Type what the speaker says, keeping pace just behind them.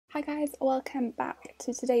Hi guys, welcome back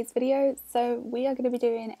to today's video. So we are going to be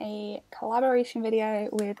doing a collaboration video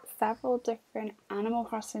with several different Animal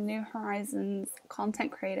Crossing New Horizons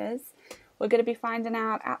content creators. We're going to be finding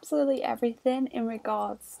out absolutely everything in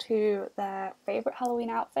regards to their favourite Halloween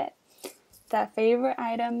outfit, their favourite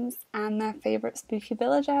items and their favourite spooky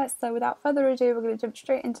villager. So without further ado, we're going to jump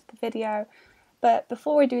straight into the video. But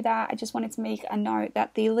before we do that, I just wanted to make a note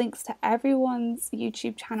that the links to everyone's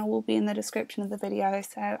YouTube channel will be in the description of the video.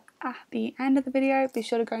 So at the end of the video, be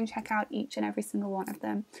sure to go and check out each and every single one of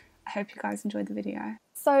them. I hope you guys enjoyed the video.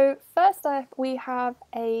 So first up, we have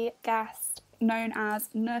a guest known as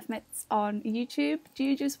NerfMits on YouTube. Do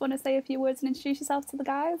you just want to say a few words and introduce yourself to the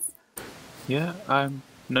guys? Yeah, I'm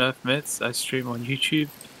NerfMits. I stream on YouTube.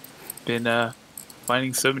 Been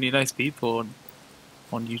finding so many nice people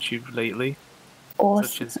on YouTube lately.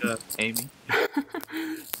 Awesome. Such as Amy.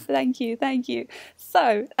 Thank you.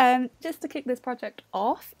 So, just to kick this project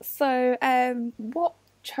off, so what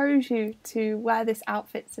chose you to wear this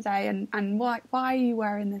outfit today, and why are you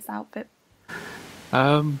wearing this outfit?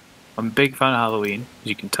 I'm a big fan of Halloween, as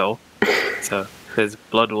you can tell. So there's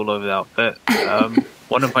blood all over the outfit.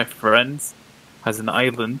 One of my friends has an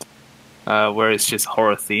island where it's just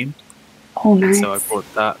horror themed. Oh, nice. So I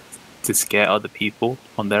brought that to scare other people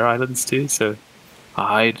on their islands too. So I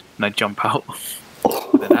hide and I jump out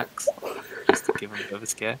with an axe just to give them a bit of a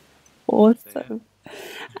scare. Awesome. So,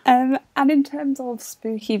 yeah. And in terms of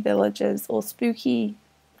spooky villagers or spooky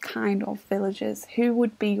kind of villagers, who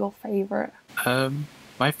would be your favourite?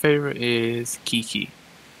 My favourite is Kiki,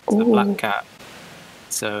 the black cat.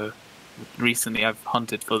 So recently I've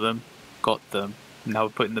hunted for them, got them, now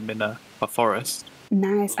we're putting them in a forest.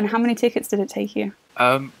 Nice. And how many tickets did it take you?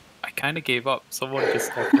 I kind of gave up. Someone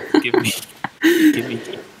just offered to give me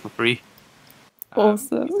Kiki for free.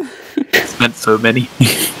 Awesome. Spent so many.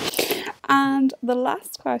 And the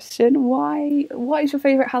last question, what is your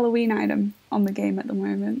favourite Halloween item on the game at the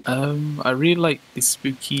moment? I really like the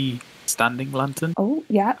spooky standing lantern. Oh,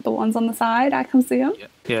 yeah, the ones on the side, I can see them.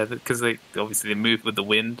 Yeah, because they obviously move with the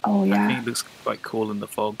wind. Oh, yeah. I think it looks quite cool in the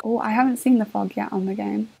fog. Oh, I haven't seen the fog yet on the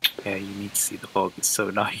game. Yeah, you need to see the fog. It's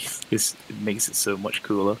so nice. It makes it so much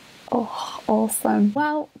cooler. Oh, awesome.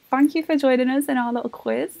 Well, thank you for joining us in our little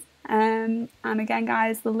quiz. And again,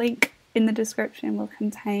 guys, the link in the description will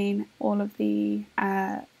contain all of the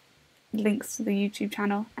links to the YouTube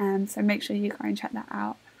channel. So make sure you go and check that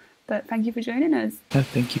out. But thank you for joining us.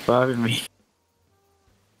 Thank you for having me.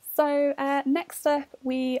 So next up,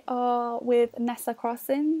 we are with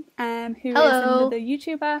Nessa-Crossing, who Hello. is another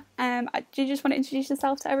YouTuber. Do you just want to introduce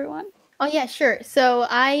yourself to everyone? Oh yeah, sure. So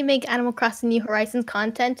I make Animal Crossing New Horizons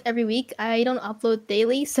content every week. I don't upload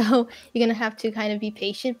daily, so you're gonna have to kind of be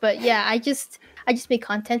patient. But yeah, I just make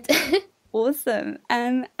content. Awesome.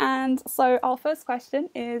 And so our first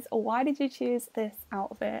question is, why did you choose this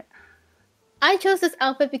outfit? I chose this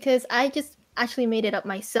outfit because I just actually made it up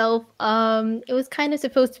myself. It was kind of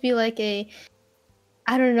supposed to be like a,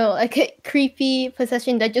 I don't know, like a creepy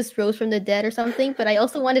possession that just rose from the dead or something. But I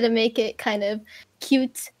also wanted to make it kind of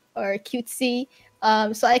cute or cutesy.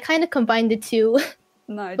 So I kind of combined the two.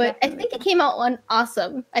 No, but definitely. I think it came out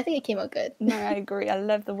awesome. I think it came out good. No, I agree. I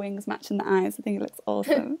love the wings matching the eyes. I think it looks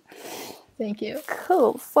awesome. Thank you.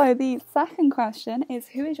 Cool. So the second question is,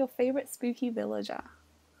 who is your favourite spooky villager?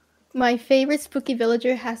 My favorite spooky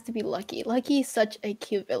villager has to be Lucky. Lucky is such a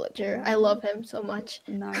cute villager. I love him so much.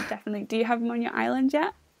 No, definitely. Do you have him on your island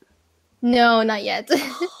yet? No, not yet.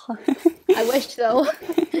 I wish so.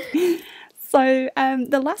 So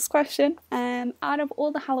the last question, out of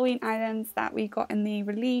all the Halloween items that we got in the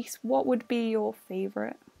release, what would be your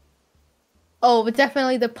favourite? Oh, but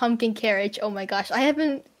definitely the pumpkin carriage. Oh my gosh, I have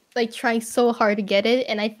been like trying so hard to get it,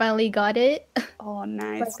 and I finally got it. Oh,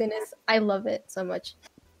 nice. My goodness, I love it so much.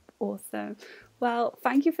 Awesome. Well,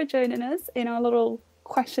 thank you for joining us in our little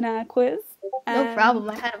questionnaire quiz. No problem,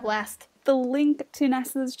 I had a blast. The link to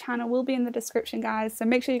Nessa's channel will be in the description, guys, so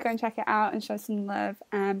make sure you go and check it out and show some love.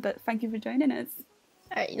 But thank you for joining us.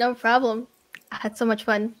 Alright, no problem. I had so much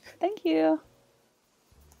fun. Thank you.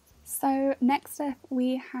 So next up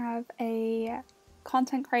we have a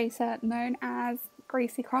content creator known as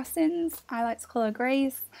Gracie Crossing. I like to call her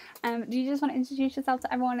Grace. Do you just want to introduce yourself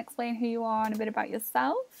to everyone, explain who you are and a bit about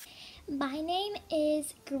yourself? My name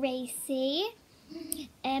is Gracie.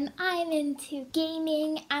 I'm into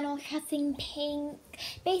gaming, Animal Crossing, Pink,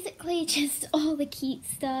 basically just all the cute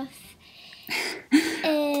stuff.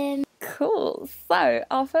 Cool. So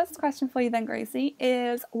our first question for you then, Gracie,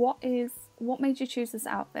 is what made you choose this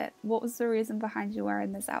outfit? What was the reason behind you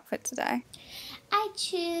wearing this outfit today? I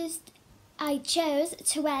chose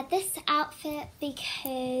to wear this outfit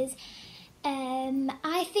because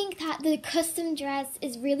I think that the custom dress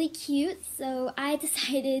is really cute, so I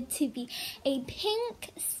decided to be a pink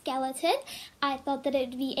skeleton. I thought that it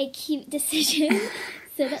would be a cute decision,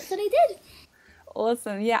 so that's what I did.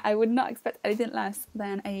 Awesome. Yeah, I would not expect anything less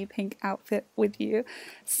than a pink outfit with you.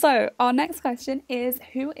 So our next question is,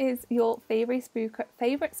 who is your favorite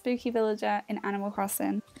spooky villager in Animal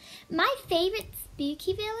Crossing? My favorite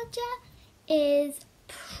spooky villager is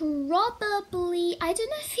probably, I don't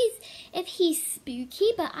know if he's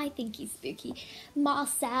spooky, but I think he's spooky.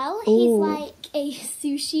 Marcel. Ooh. He's like a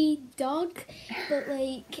sushi dog, but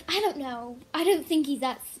like, I don't know. I don't think he's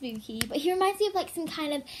that spooky, but he reminds me of like some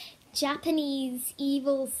kind of Japanese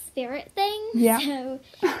evil spirit thing. Yeah. So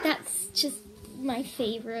that's just my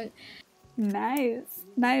favorite. Nice.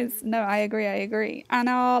 No, I agree. And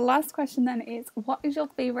our last question then is, what is your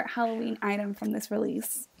favorite Halloween item from this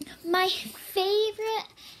release? My favorite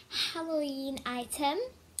Halloween item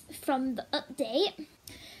from the update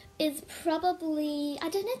is probably, I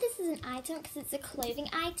don't know if this is an item because it's a clothing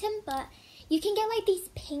item, but you can get like these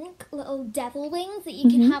pink little devil wings that you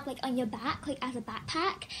can have like on your back, like as a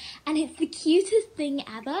backpack, and it's the cutest thing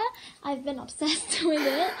ever. I've been obsessed with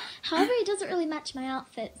it. However, it doesn't really match my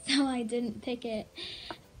outfit, so I didn't pick it.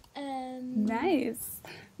 Nice.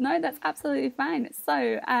 No, that's absolutely fine.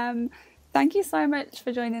 So, thank you so much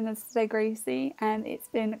for joining us today, Gracie, and it's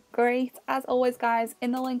been great. As always, guys,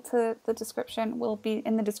 in the link to the description there'll be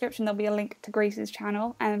a link to Gracie's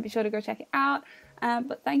channel, and be sure to go check it out.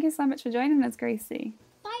 But thank you so much for joining us, Gracie.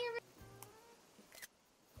 Bye.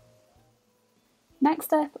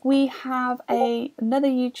 Next up, we have another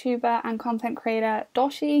YouTuber and content creator,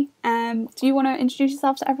 Doshi. Do you want to introduce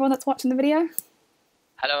yourself to everyone that's watching the video?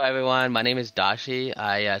 Hello everyone, my name is Doshi.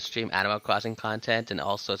 I stream Animal Crossing content and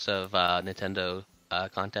all sorts of Nintendo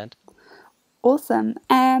content. Awesome.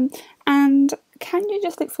 And can you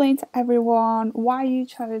just explain to everyone why you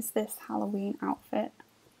chose this Halloween outfit?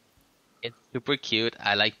 It's super cute.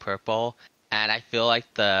 I like purple, and I feel like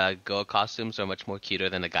the girl costumes are much more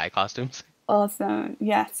cuter than the guy costumes. Awesome.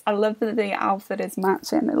 Yes, I love that the outfit is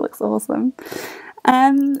matching. It looks awesome.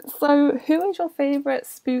 So who is your favourite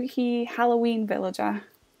spooky Halloween villager?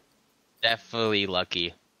 Definitely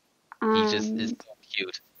Lucky. He just is so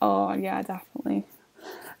cute. Oh yeah, definitely.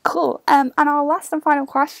 Cool. And our last and final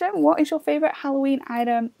question, what is your favourite Halloween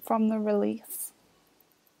item from the release?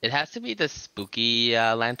 It has to be the spooky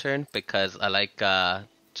lantern because I like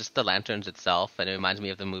just the lanterns itself, and it reminds me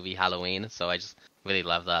of the movie Halloween, so I just really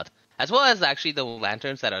love that. As well as actually the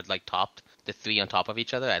lanterns that are like topped, the three on top of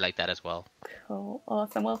each other, I like that as well. Cool,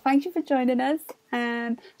 awesome. Well, thank you for joining us.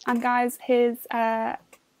 And guys, his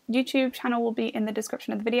YouTube channel will be in the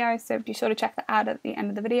description of the video, so be sure to check that out at the end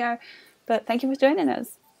of the video. But thank you for joining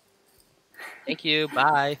us. Thank you,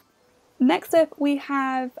 bye. Next up, we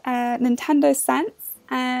have Nintendo Sense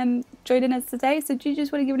joining us today. So do you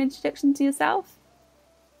just want to give an introduction to yourself?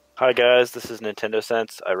 Hi guys, this is Nintendo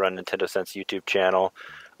Sense. I run Nintendo Sense YouTube channel.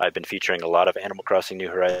 I've been featuring a lot of Animal Crossing New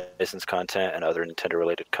Horizons content and other Nintendo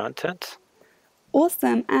related content.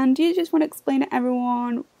 Awesome. And do you just want to explain to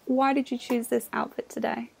everyone, why did you choose this outfit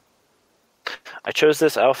today? I chose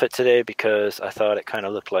this outfit today because I thought it kind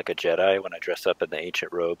of looked like a Jedi when I dressed up in the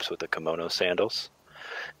ancient robes with the kimono sandals.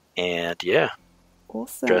 And yeah,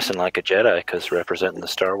 awesome. Dressing like a Jedi because representing the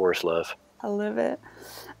Star Wars love. I love it.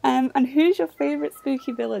 And who's your favorite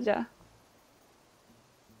spooky villager?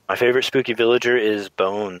 My favorite spooky villager is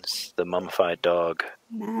Bones, the mummified dog.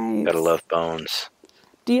 Nice. Gotta love Bones.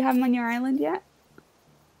 Do you have him on your island yet?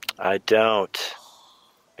 I don't.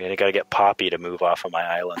 I gotta get Poppy to move off of my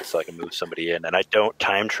island so I can move somebody in. And I don't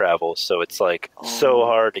time travel, so it's like so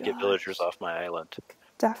hard to get villagers off my island.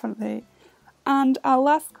 Definitely. And our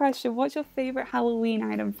last question, what's your favorite Halloween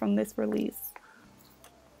item from this release?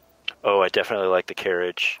 Oh, I definitely like the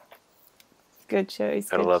carriage. Good choice.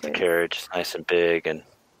 Gotta love the carriage. It's nice and big, and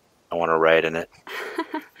I want to ride in it.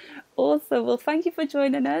 Awesome. Well, thank you for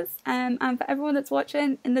joining us. And for everyone that's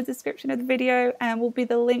watching, in the description of the video will be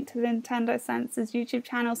the link to the Nintendo Sense's YouTube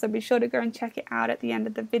channel, so be sure to go and check it out at the end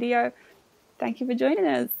of the video. Thank you for joining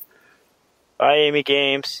us. Bye, Amy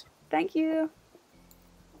Games. Thank you.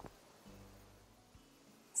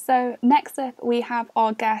 So next up we have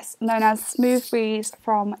our guest known as SmovBreeeZ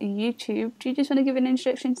from YouTube. Do you just want to give an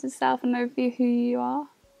introduction to yourself and overview who you are?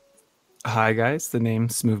 Hi guys, the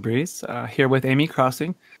name's SmovBreeeZ, here with Amy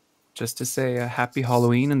Crossing, just to say a happy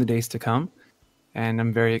Halloween in the days to come, and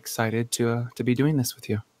I'm very excited to be doing this with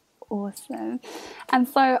you. Awesome. And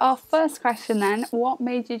so our first question then, what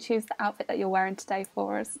made you choose the outfit that you're wearing today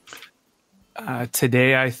for us?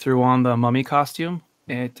 Today I threw on the mummy costume.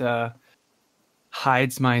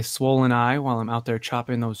 hides my swollen eye while I'm out there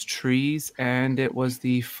chopping those trees, and it was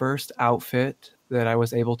the first outfit that I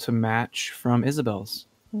was able to match from Isabel's.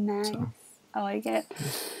 Nice. So. I like it.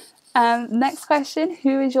 Next question,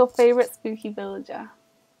 who is your favorite spooky villager?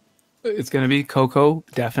 It's going to be Coco,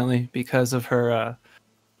 definitely, because of her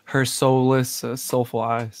her soulless, soulful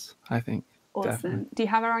eyes, I think. Awesome. Definitely. Do you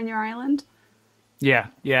have her on your island? Yeah.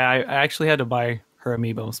 I actually had to buy her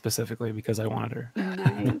amiibo specifically because I wanted her.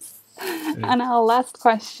 Nice. And our last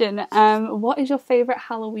question, what is your favorite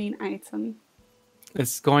Halloween item?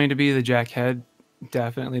 It's going to be the Jackhead,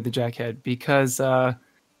 definitely the Jackhead, because I'm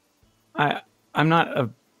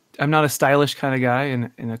not a stylish kind of guy,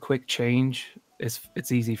 and in a quick change,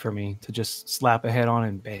 it's easy for me to just slap a head on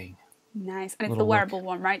and bang. Nice. And it's the wearable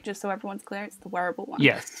one, right? Just so everyone's clear, it's the wearable one.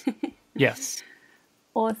 Yes. Yes.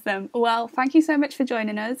 Awesome. Well, thank you so much for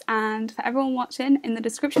joining us. And for everyone watching, in the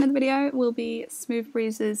description of the video will be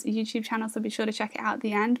SmovBreeeZ's YouTube channel, so be sure to check it out at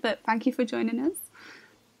the end. But thank you for joining us.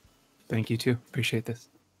 Thank you too. Appreciate this.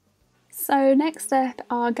 So next up,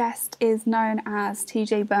 our guest is known as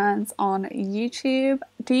TjBurns on YouTube.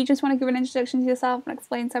 Do you just want to give an introduction to yourself and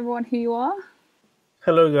explain to everyone who you are?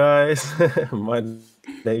 Hello guys, my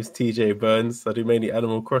name's TjBurns. I do mainly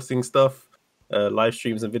Animal Crossing stuff, live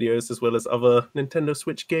streams and videos, as well as other Nintendo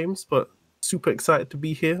Switch games, but super excited to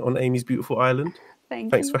be here on Amy's beautiful island.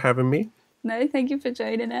 Thanks for having me. No, thank you for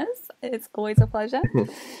joining us. It's always a pleasure.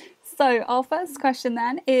 So our first question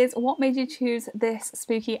then is, what made you choose this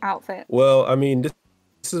spooky outfit? Well, I mean,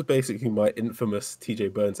 this is basically my infamous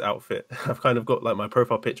TjBurns outfit. I've kind of got like my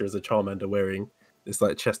profile picture as a Charmander wearing this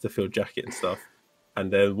like Chesterfield jacket and stuff. And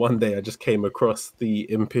then one day I just came across the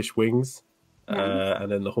impish wings and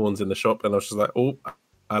then the horns in the shop. And I was just like, oh,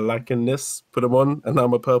 I liken this, put them on. And now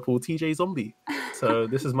I'm a purple TJ zombie. So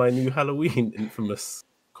this is my new Halloween infamous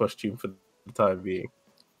costume for the time being.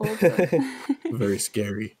 Awesome. Very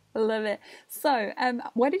scary. Love it. So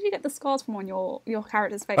where did you get the scars from on your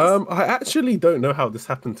character's face? I actually don't know how this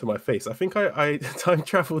happened to my face. I think I time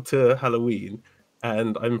traveled to Halloween.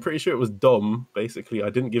 And I'm pretty sure it was Dom, basically.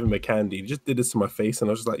 I didn't give him a candy. He just did this to my face.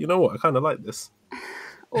 And I was just like, you know what? I kind of like this.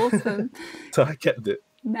 Awesome. So I kept it.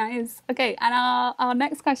 Nice. Okay. And our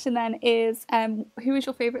next question then is, who is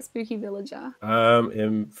your favourite spooky villager?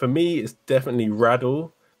 For me, it's definitely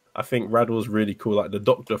Raddle. I think Raddle's really cool. Like the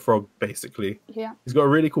Dr. Frog, basically. Yeah. He's got a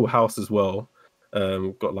really cool house as well.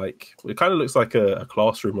 Got like, it kind of looks like a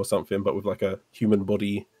classroom or something, but with like a human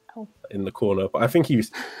body in the corner. But I think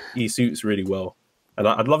he suits really well. And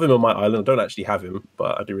I'd love him on my island. I don't actually have him,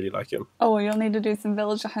 but I do really like him. Oh, well, you'll need to do some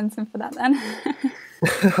villager hunting for that then.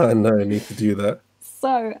 I know, I need to do that.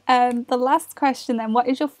 So, the last question then, what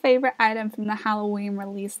is your favourite item from the Halloween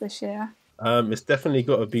release this year? It's definitely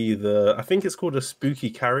got to be I think it's called a spooky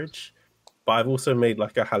carriage, but I've also made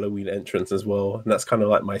like a Halloween entrance as well. And that's kind of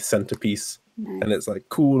like my centerpiece. Nice. And it's like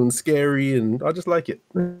cool and scary and I just like it.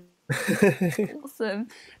 Awesome.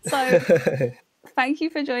 So... Thank you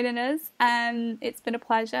for joining us. It's been a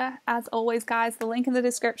pleasure. As always, guys, the link in the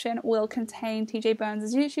description will contain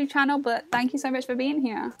TjBurns' YouTube channel, but thank you so much for being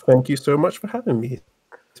here. Thank you so much for having me.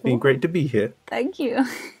 It's been great to be here. Thank you.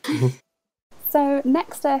 So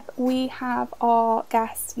next up, we have our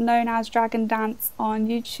guest known as Dragon Dance on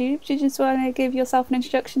YouTube. Do you just want to give yourself an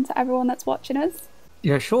introduction to everyone that's watching us?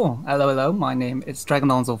 Yeah, sure. Hello. My name is Dragon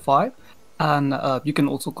Dance 05, and you can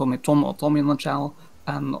also call me Tom or Tommy on the channel.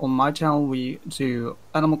 And on my channel, we do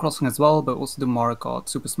Animal Crossing as well, but also do Mario Kart,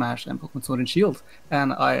 Super Smash, and Pokemon Sword and Shield.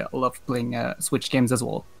 And I love playing Switch games as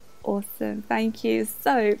well. Awesome, thank you.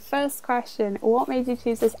 So, first question, what made you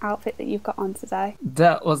choose this outfit that you've got on today?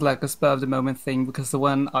 That was like a spur of the moment thing, because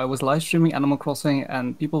when I was live streaming Animal Crossing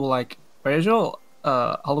and people were like, where's your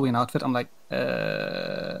Halloween outfit? I'm like,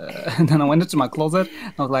 and then I went into my closet.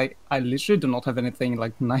 I was like, I literally do not have anything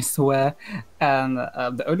like nice to wear, and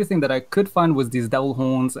the only thing that I could find was these devil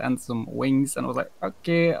horns and some wings, and I was like,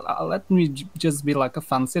 okay, let me just be like a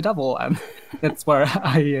fancy devil, and that's where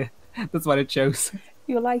that's what I chose.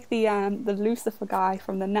 You're like the Lucifer guy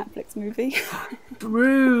from the Netflix movie.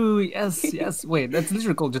 True, yes. Wait, that's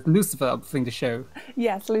literally called just Lucifer, I think, the show.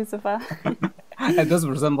 Yes, Lucifer. It does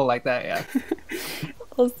resemble like that, yeah.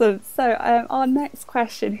 Awesome. So, our next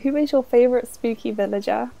question, who is your favourite spooky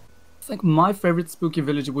villager? I think my favorite spooky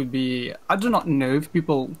villager would be, I do not know if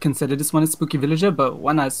people consider this one a spooky villager, but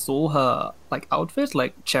when I saw her like outfit,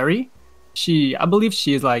 like Cherry, I believe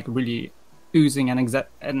she is like really oozing and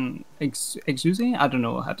exuding, I don't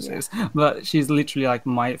know how to say this, but she's literally like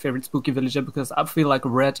my favorite spooky villager because I feel like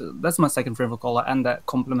red, that's my second favorite color, and that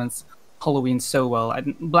complements Halloween so well,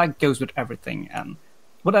 and black goes with everything. And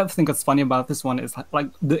what I think is funny about this one is like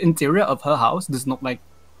the interior of her house does not like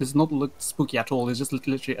does not look spooky at all. It's just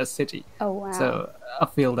literally a city. Oh wow. So I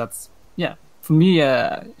feel that's, yeah, for me,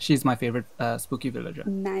 she's my favorite spooky villager.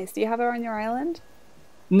 Nice. Do you have her on your island?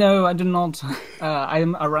 No, I do not. I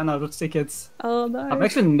ran out of tickets. Oh no. I've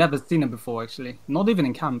actually never seen her before, actually. Not even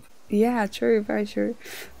in camp. Yeah, true, very true.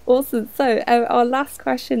 Awesome. So, our last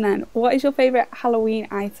question then. What is your favourite Halloween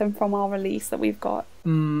item from our release that we've got?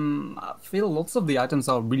 I feel lots of the items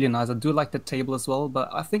are really nice. I do like the table as well, but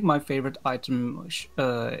I think my favourite item is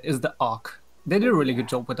the arc. They did a really good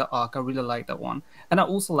job with the arc. I really like that one. And I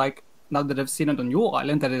also like, now that I've seen it on your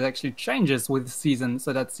island, that it actually changes with the season,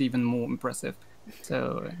 so that's even more impressive.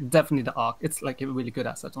 So, definitely the arc. It's like a really good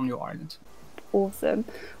asset on your island. Awesome.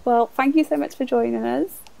 Well, thank you so much for joining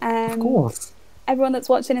us. Of course. Everyone that's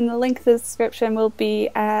watching, in the link to the description will be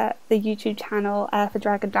the YouTube channel for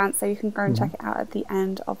Dragon Dance, so you can go and check it out at the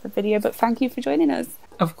end of the video. But thank you for joining us.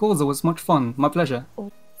 Of course, it was much fun. My pleasure.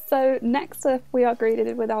 So next up, we are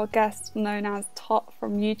greeted with our guest known as Tot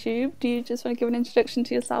from YouTube. Do you just want to give an introduction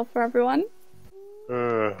to yourself for everyone?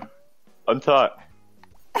 I'm Tot.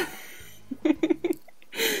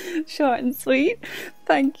 Short and sweet.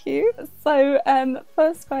 Thank you. So,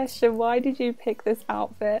 first question, why did you pick this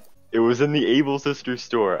outfit? It was in the Able Sisters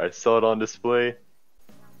store. I saw it on display.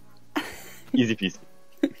 Easy peasy.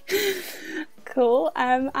 Cool.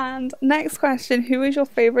 And next question, who is your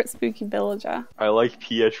favourite spooky villager? I like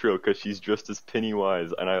Pietro because she's dressed as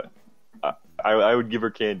Pennywise, and I would give her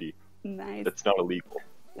candy. Nice. That's not illegal.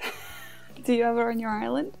 Do you have her on your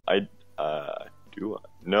island? Do I?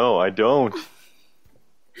 No, I don't.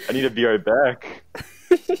 I need to be right back.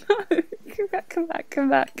 No, come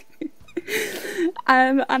back.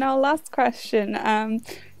 And our last question,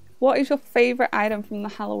 what is your favourite item from the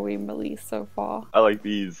Halloween release so far? I like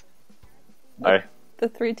these. The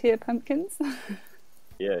 3-tier pumpkins?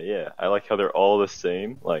 Yeah. I like how they're all the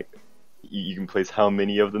same. Like, you can place how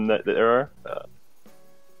many of them that there are.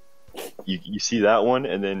 You see that one,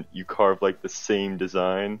 and then you carve like the same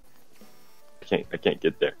design. I can't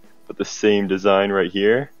get there. But the same design right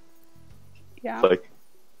here. Yeah. It's like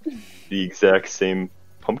the exact same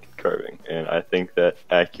pumpkin carving, and I think that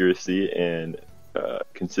accuracy and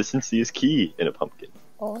consistency is key in a pumpkin.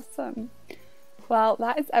 Awesome. Well,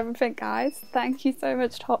 that is everything, guys. Thank you so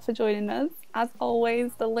much, Tot, for joining us. As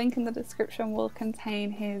always, the link in the description will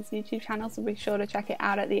contain his YouTube channel, so be sure to check it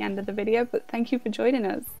out at the end of the video, but thank you for joining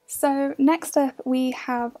us. So next up, we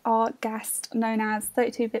have our guest known as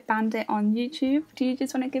 32-Bit Bandit on YouTube. Do you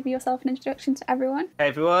just want to give yourself an introduction to everyone? Hey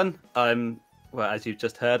everyone, well, as you've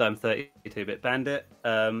just heard, I'm 32-Bit Bandit.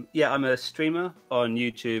 Yeah, I'm a streamer on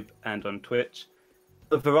YouTube and on Twitch.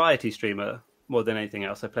 A variety streamer more than anything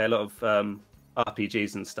else. I play a lot of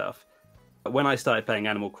RPGs and stuff. But when I started playing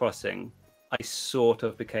Animal Crossing, I sort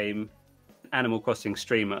of became an Animal Crossing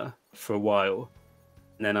streamer for a while.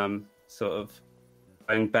 And then I'm sort of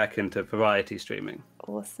going back into variety streaming.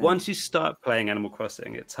 Awesome. Once you start playing Animal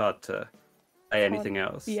Crossing, it's hard to play anything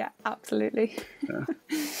else. Yeah, absolutely.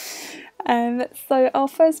 Yeah. So our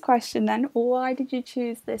first question then, why did you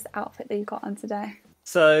choose this outfit that you got on today?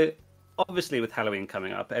 So obviously with Halloween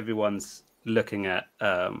coming up, everyone's looking at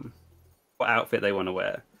what outfit they want to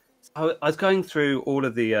wear. So I was going through all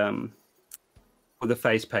the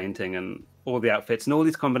face painting and all the outfits and all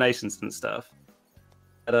these combinations and stuff.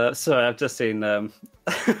 And, sorry, I've just seen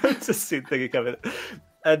thingy coming.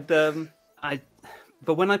 And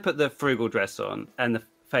but when I put the frugal dress on and the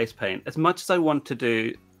face paint, as much as I want to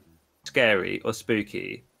do scary or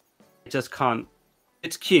spooky, I just can't.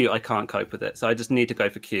 It's cute, I can't cope with it, so I just need to go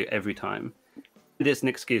for cute every time. And it's an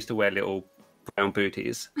excuse to wear little brown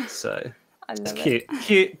booties, so I love it's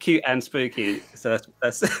cute and spooky. So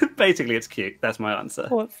that's basically it's cute. That's my answer.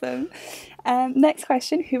 Awesome. Next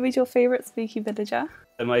question: who is your favourite spooky villager?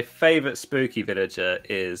 So my favourite spooky villager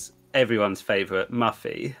is everyone's favourite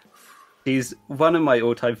Muffy. He's one of my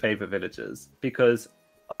all-time favourite villagers because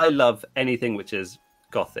I love anything which is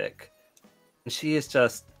gothic. And she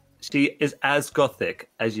is as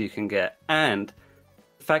gothic as you can get. And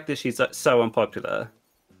the fact that she's so unpopular,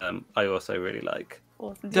 I also really like.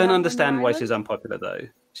 Awesome. Don't understand why she's unpopular though.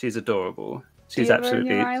 She's adorable. She's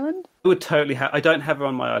absolutely. Your island? I would totally have. I don't have her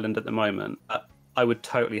on my island at the moment. I would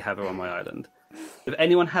totally have her on my island. If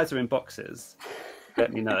anyone has her in boxes,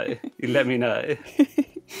 let me know. Let me know.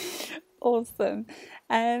 Awesome.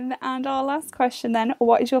 And our last question then,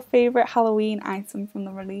 what is your favourite Halloween item from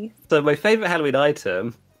the release? So my favourite Halloween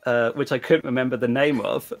item, which I couldn't remember the name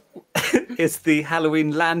of, is the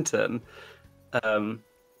Halloween lantern.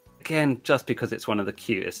 Again, just because it's one of the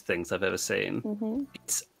cutest things I've ever seen. Mm-hmm.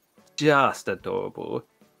 It's just adorable.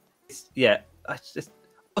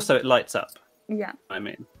 Also it lights up. Yeah. I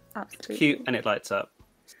mean, absolutely. it's cute and it lights up.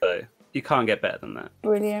 So you can't get better than that.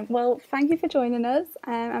 Brilliant. Well, thank you for joining us.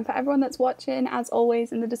 And for everyone that's watching, as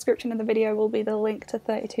always, in the description of the video will be the link to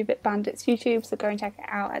 32-Bit Bandit's YouTube, so go and check it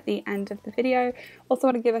out at the end of the video. Also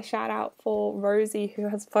want to give a shout out for Rosie, who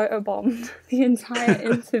has photobombed the entire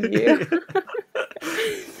interview.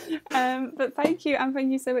 But thank you, and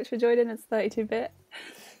thank you so much for joining us, 32-Bit.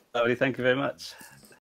 Lovely, thank you very much.